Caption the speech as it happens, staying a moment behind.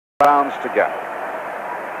rounds to go.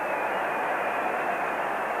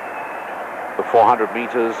 The 400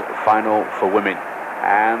 meters final for women.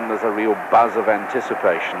 And there's a real buzz of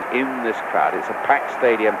anticipation in this crowd. It's a packed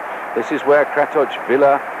stadium. This is where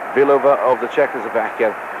Vilova of the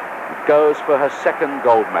Czechoslovakia goes for her second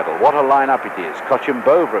gold medal. What a lineup it is.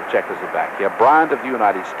 Kočimbova of Czechoslovakia, Bryant of the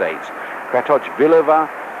United States, Vilova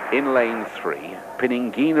in lane 3,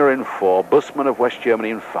 Piningina in 4, Busman of West Germany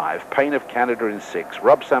in 5, Payne of Canada in 6,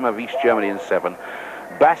 Robsam of East Germany in 7,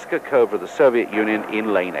 Baskakova of the Soviet Union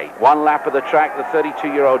in lane 8. One lap of the track, the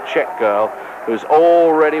 32-year-old Czech girl who's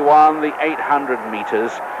already won the 800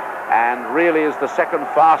 meters and really is the second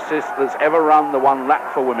fastest that's ever run the one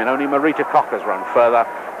lap for women. Only Marita Koch has run further.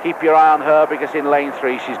 Keep your eye on her because in lane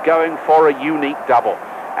 3 she's going for a unique double,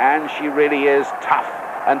 and she really is tough,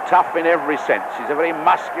 and tough in every sense. She's a very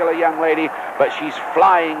muscular young lady, but she's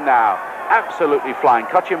flying now, absolutely flying.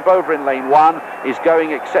 Kočimbova in lane 1 is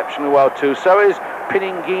going exceptionally well too. So is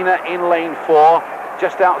Piningina in lane 4.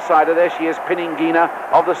 Just outside of there she is Piningina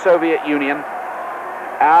of the Soviet Union.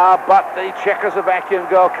 But the Czechoslovakian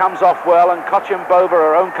girl comes off well, and Kočimbova,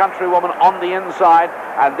 her own countrywoman, on the inside,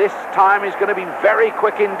 and this time is going to be very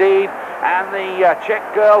quick indeed. And the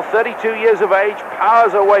Czech girl, 32 years of age,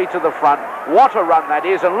 powers her way to the front. What a run that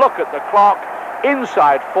is, and look at the clock,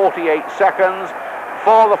 inside 48 seconds.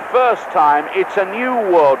 For the first time, it's a new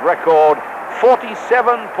world record,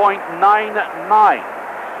 47.99,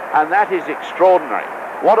 and that is extraordinary.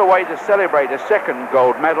 What a way to celebrate a second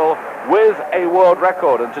gold medal with a world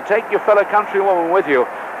record, and to take your fellow countrywoman with you.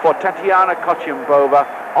 For Tatiana Kočimbova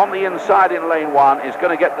on the inside in lane 1 is going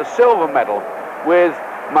to get the silver medal, with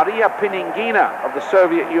Maria Piningina of the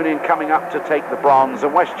Soviet Union coming up to take the bronze,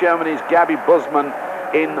 and West Germany's Gabi Busman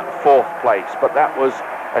in 4th place. But that was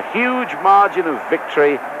a huge margin of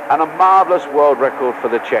victory and a marvelous world record for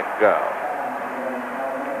the Czech girl.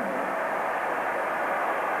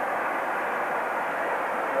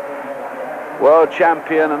 World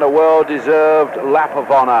champion and a well-deserved lap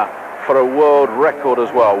of honor for a world record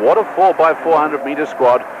as well. What a 4x400 meter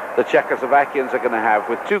squad the Czechoslovakians are going to have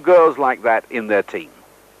with two girls like that in their team.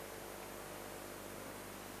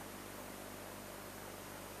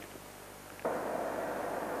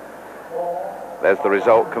 There's the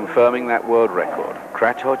result confirming that world record.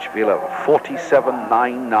 Vilova,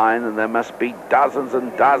 47.99, and there must be dozens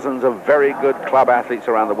and dozens of very good club athletes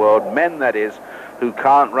around the world, men that is, who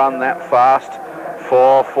can't run that fast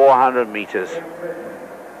for 400 meters.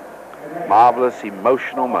 Marvelous,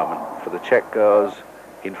 emotional moment for the Czech girls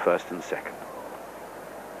in 1st and 2nd.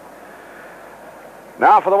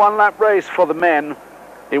 Now for the one-lap race for the men,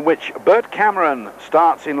 in which Burt Cameron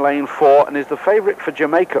starts in lane 4 and is the favorite for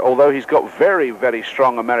Jamaica, although he's got very, very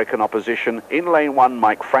strong American opposition. In lane 1,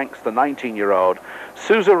 Mike Franks, the 19-year-old.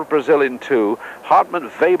 Souza of Brazil in 2. Hartmut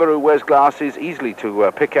Weber, who wears glasses, easily to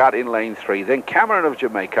pick out in lane 3. Then Cameron of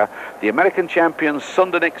Jamaica. The American champion,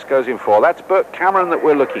 Sundanix, goes in 4. That's Burt Cameron that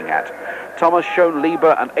we're looking at. Thomas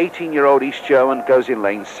Schoenlieber, an 18-year-old East German, goes in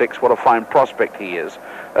lane 6. What a fine prospect he is.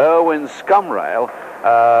 Erwin Scumrail,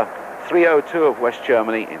 302 of West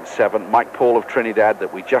Germany in 7. Mike Paul of Trinidad,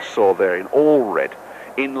 that we just saw there in all red,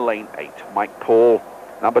 in lane 8. Mike Paul,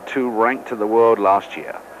 number 2 ranked in the world last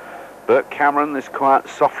year. Burt Cameron, this quiet,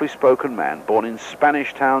 softly spoken man, born in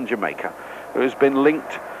Spanish Town, Jamaica, who has been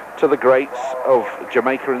linked to the greats of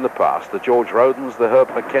Jamaica in the past, the George Rodens, the Herb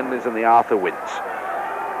McKinleys, and the Arthur Wints,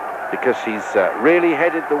 because he's really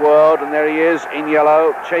headed the world. And there he is in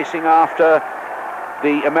yellow, chasing after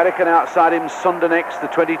the American outside him, Sundanix, the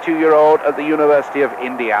 22-year-old at the University of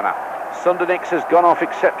Indiana. Sundanix has gone off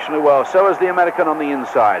exceptionally well. So has the American on the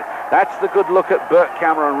inside. That's the good look at Burt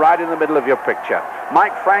Cameron right in the middle of your picture.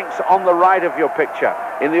 Mike Franks on the right of your picture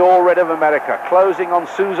in the all red of America, closing on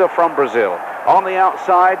Souza from Brazil. On the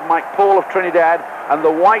outside, Mike Paul of Trinidad, and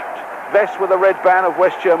the white vest with a red band of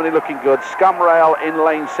West Germany looking good. Scumrail in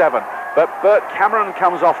lane 7. But Burt Cameron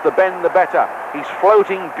comes off the bend the better. He's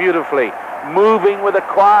floating beautifully, moving with a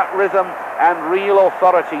quiet rhythm and real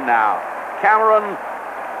authority now. Cameron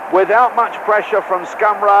without much pressure from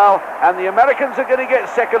Scumrail, and the Americans are going to get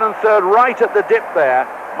 2nd and 3rd right at the dip there.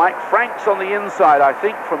 Mike Franks on the inside, I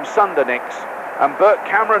think, from Sundanix, and Burt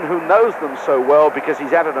Cameron, who knows them so well because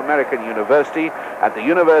he's at an American university, at the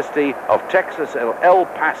University of Texas El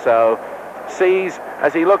Paso, sees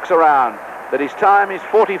as he looks around that his time is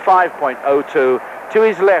 45.02. To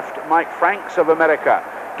his left, Mike Franks of America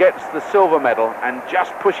gets the silver medal, and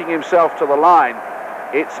just pushing himself to the line,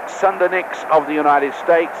 it's Sundanix of the United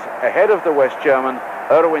States, ahead of the West German,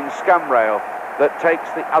 Erwin Scumrail, that takes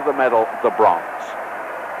the other medal, the bronze.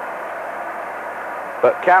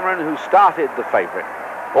 But Cameron, who started the favorite,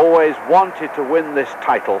 always wanted to win this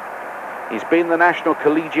title. He's been the national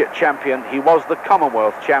collegiate champion. He was the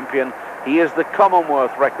Commonwealth champion. He is the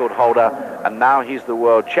Commonwealth record holder, and now he's the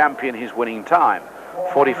world champion. His winning time,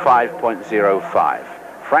 45.05.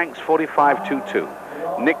 Frank's 45.22.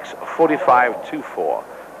 Nick's 45.24.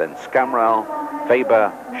 Then Scamrell,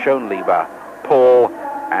 Faber, Schoenleber, Paul,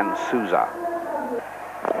 and Souza.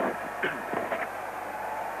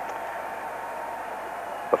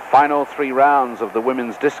 The final 3 rounds of the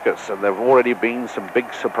women's discus, and there have already been some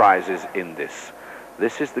big surprises in this.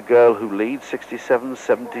 This is the girl who leads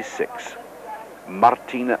 67.76.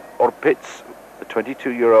 Martina Orpitz, the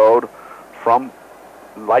 22-year-old from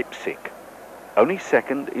Leipzig. Only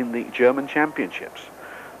second in the German championships.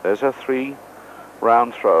 There's her 3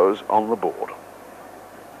 round throws on the board.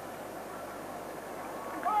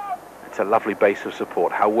 It's a lovely base of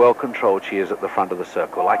support. How well controlled she is at the front of the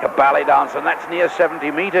circle, like a ballet dancer, and that's near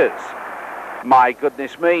 70 meters. My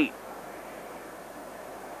goodness me.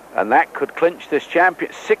 And that could clinch this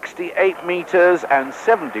champion. 68 meters and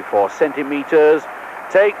 74 centimeters.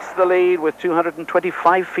 Takes the lead with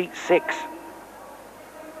 225 feet 6.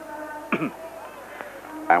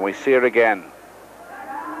 And we see her again.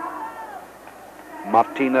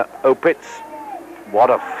 Martina Opitz. What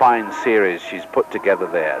a fine series she's put together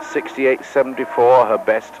there. 68.74, her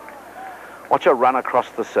best. Watch her run across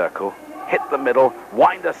the circle, hit the middle,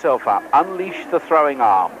 wind herself up, unleash the throwing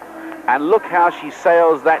arm. And look how she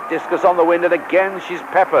sails that discus on the wind, and again she's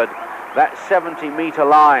peppered that 70-meter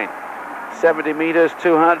line. 70 meters,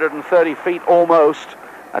 230 feet almost.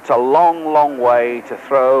 That's a long, long way to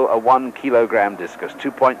throw a 1-kilogram discus,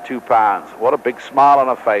 2.2 pounds. What a big smile on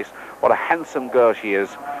her face. What a handsome girl she is,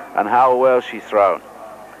 and how well she's thrown.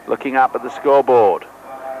 Looking up at the scoreboard,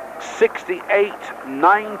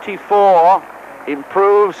 68.94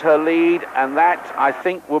 improves her lead, and that, I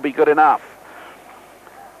think, will be good enough.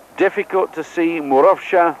 Difficult to see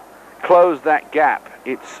Murovsha close that gap.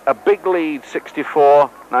 It's a big lead,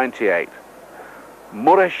 64.98.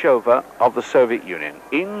 Murashova of the Soviet Union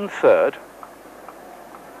in third.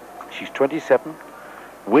 She's 27,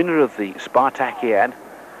 winner of the Spartakiad.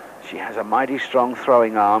 She has a mighty strong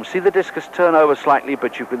throwing arm. See the discus turn over slightly,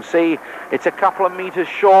 but you can see it's a couple of meters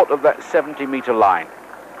short of that 70-meter line.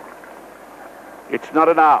 It's not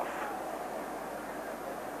enough.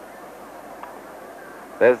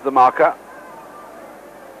 There's the marker.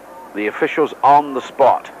 The officials on the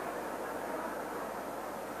spot.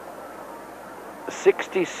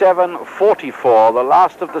 67.44, the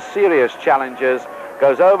last of the serious challengers,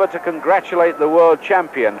 goes over to congratulate the world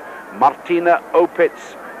champion, Martina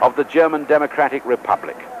Opitz of the German Democratic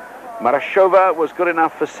Republic. Marashova was good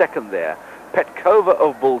enough for second there. Petkova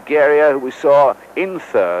of Bulgaria, who we saw in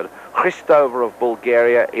third. Christova of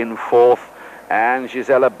Bulgaria in fourth. And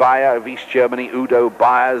Gisela Bayer of East Germany, Udo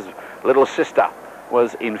Bayer's little sister,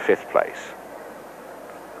 was in fifth place.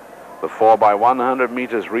 The 4x100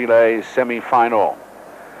 meters relay semi-final.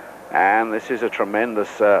 And this is a tremendous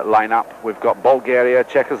lineup. We've got Bulgaria,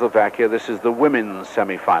 Czechoslovakia. This is the women's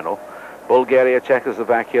semi-final. Bulgaria,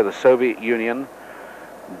 Czechoslovakia, the Soviet Union,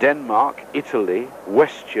 Denmark, Italy,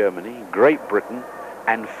 West Germany, Great Britain,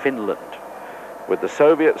 and Finland. With the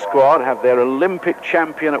Soviet squad have their Olympic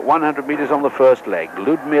champion at 100 meters on the first leg,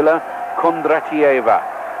 Ludmila Kondratieva,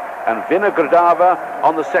 and Vinogradova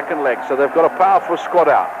on the second leg. So they've got a powerful squad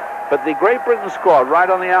out. But the Great Britain squad, right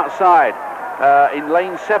on the outside, in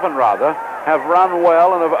lane 7 rather, have run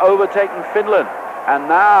well and have overtaken Finland. And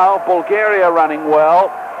now Bulgaria running well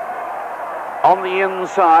on the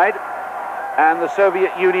inside, and the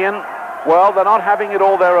Soviet Union, well, they're not having it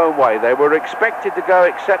all their own way. They were expected to go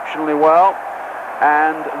exceptionally well,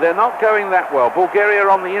 and they're not going that well. Bulgaria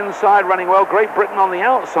on the inside running well, Great Britain on the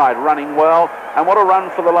outside running well, and what a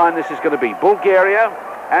run for the line this is going to be. Bulgaria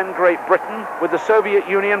and Great Britain, with the Soviet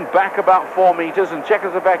Union back about 4 meters, and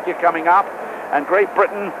Czechoslovakia coming up, and Great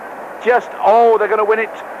Britain just, oh, they're going to win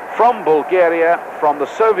it from Bulgaria, from the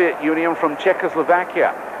Soviet Union, from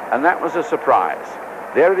Czechoslovakia. And that was a surprise.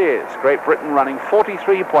 There it is, Great Britain running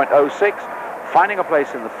 43.06, finding a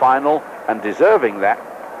place in the final and deserving that,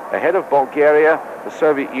 ahead of Bulgaria, the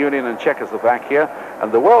Soviet Union and Czechoslovakia,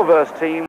 and the well-versed team